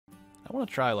I want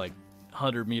to try like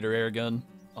 100-meter air gun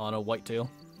on a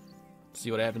whitetail. See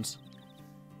what happens.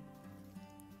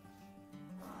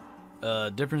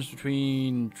 Difference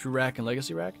between true rack and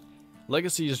legacy rack.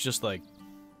 Legacy is just like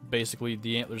basically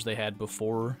the antlers they had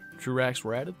before true racks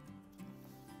were added.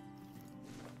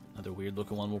 Another weird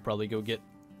looking one we'll probably go get.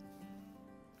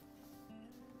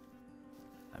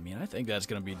 I mean, I think that's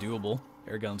going to be doable.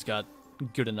 Airgun's got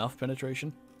good enough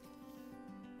penetration.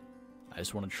 I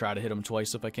just want to try to hit him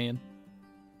twice if I can.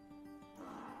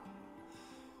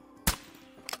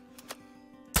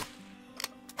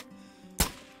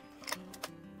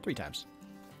 Three times.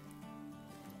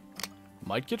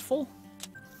 Might get full.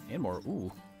 And more.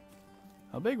 Ooh.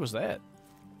 How big was that?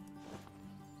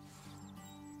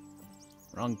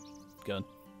 Wrong gun.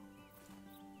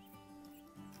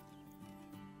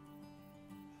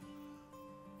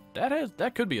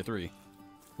 That could be a 3.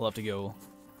 We'll have to go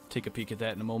take a peek at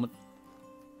that in a moment.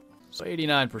 So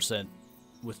 89%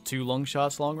 with 2 lung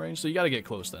shots long range, so you gotta get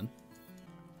close then.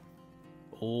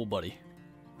 Oh, buddy.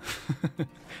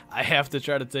 I have to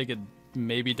try to take a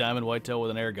maybe diamond whitetail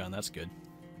with an air gun. That's good.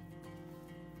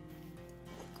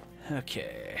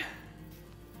 Okay.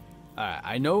 Alright,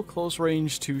 I know close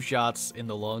range 2 shots in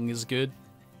the lung is good.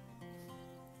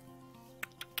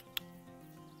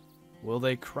 Will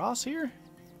they cross here?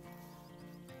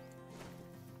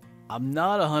 I'm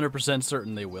not 100%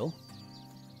 certain they will.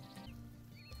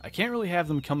 I can't really have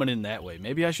them coming in that way.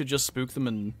 Maybe I should just spook them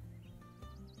and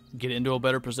get into a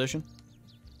better position.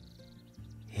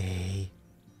 Hey.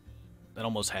 That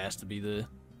almost has to be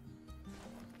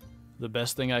the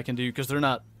best thing I can do, because they're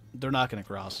not going to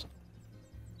cross.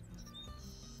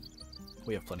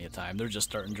 We have plenty of time. They're just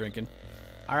starting drinking.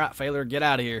 Alright, Failure, get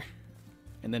out of here.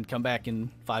 And then come back in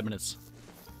 5 minutes.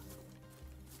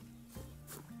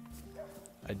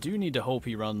 I do need to hope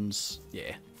he runs...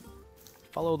 Yeah.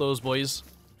 Follow those boys.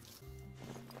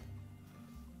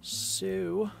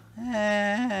 So...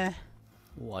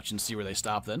 watch and see where they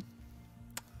stop then.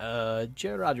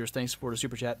 Jared Rogers, thanks for the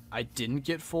super chat. I didn't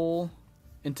get full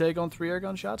intake on 3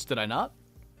 airgun shots. Did I not?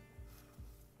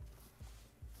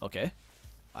 Okay.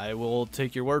 I will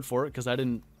take your word for it, because I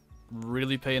didn't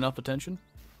really pay enough attention.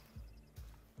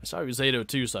 I saw he was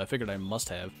 802, so I figured I must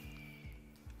have.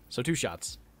 So 2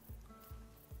 shots.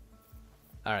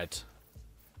 Alright.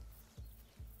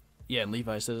 Yeah, and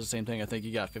Levi says the same thing. I think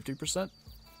he got 50%.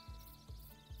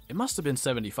 It must have been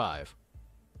 75.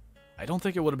 I don't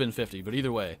think it would have been 50, but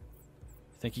either way.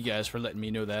 Thank you guys for letting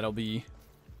me know that. I'll be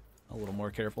a little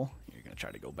more careful. You're going to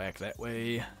try to go back that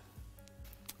way.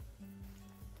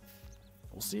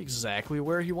 We'll see exactly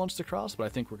where he wants to cross, but I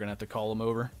think we're going to have to call him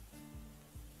over.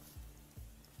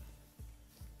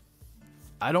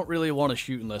 I don't really want to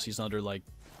shoot unless he's under, like,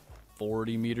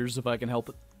 40 meters if I can help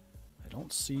it. I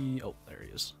don't see... Oh, there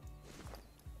he is.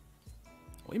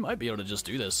 We might be able to just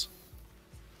do this.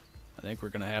 I think we're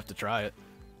going to have to try it.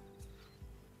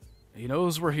 He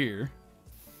knows we're here.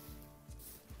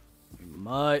 We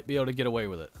might be able to get away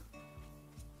with it.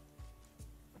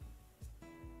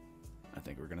 I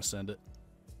think we're going to send it.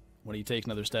 When he takes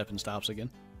another step and stops again.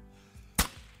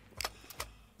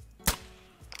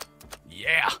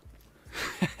 Yeah!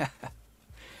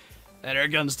 That air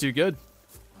gun's too good.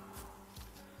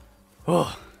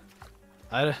 Oh,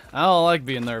 I don't like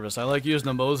being nervous. I like using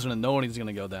a Mosin and knowing he's going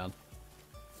to go down.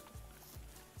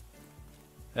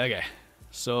 Okay.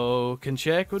 So, can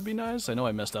check would be nice. I know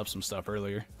I messed up some stuff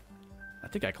earlier. I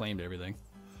think I claimed everything.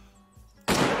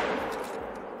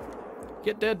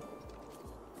 Get dead.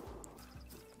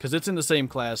 Because it's in the same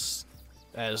class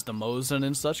as the Mosin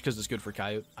and such, because it's good for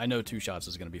coyote. I know 2 shots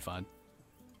is going to be fine.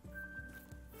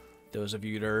 Those of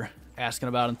you that are asking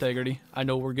about integrity, I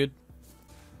know we're good.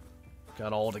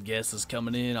 Got all the guesses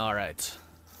coming in. Alright.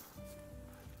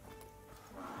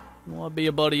 Want to be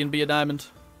a buddy and be a diamond?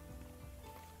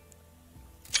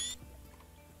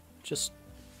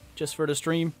 Just for the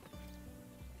stream.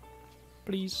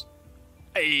 Please.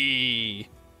 Hey!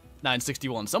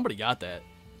 961. Somebody got that.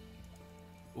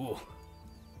 Ooh.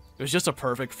 It was just a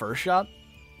perfect first shot.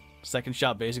 Second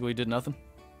shot basically did nothing.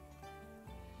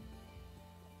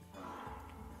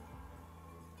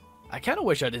 I kind of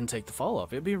wish I didn't take the fall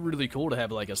off. It'd be really cool to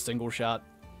have like a single shot,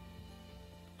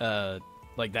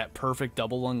 like that perfect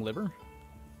double lung liver.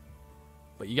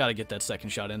 But you got to get that second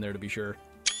shot in there to be sure.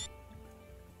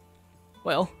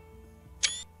 Well,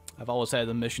 I've always had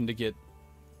the mission to get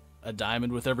a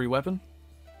diamond with every weapon.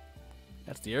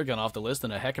 That's the airgun off the list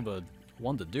and a heck of a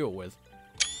one to do it with.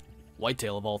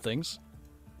 Whitetail of all things.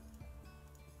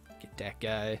 Get that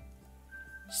guy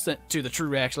sent to the True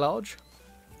Racks Lodge.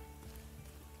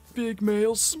 Big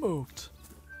male smoked.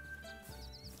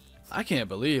 I can't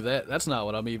believe that. That's not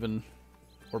what I'm even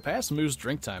We're past moose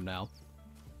drink time now.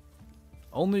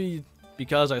 Only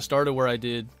because I started where I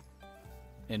did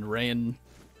and ran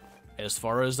as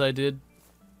far as I did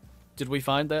we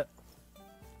find that?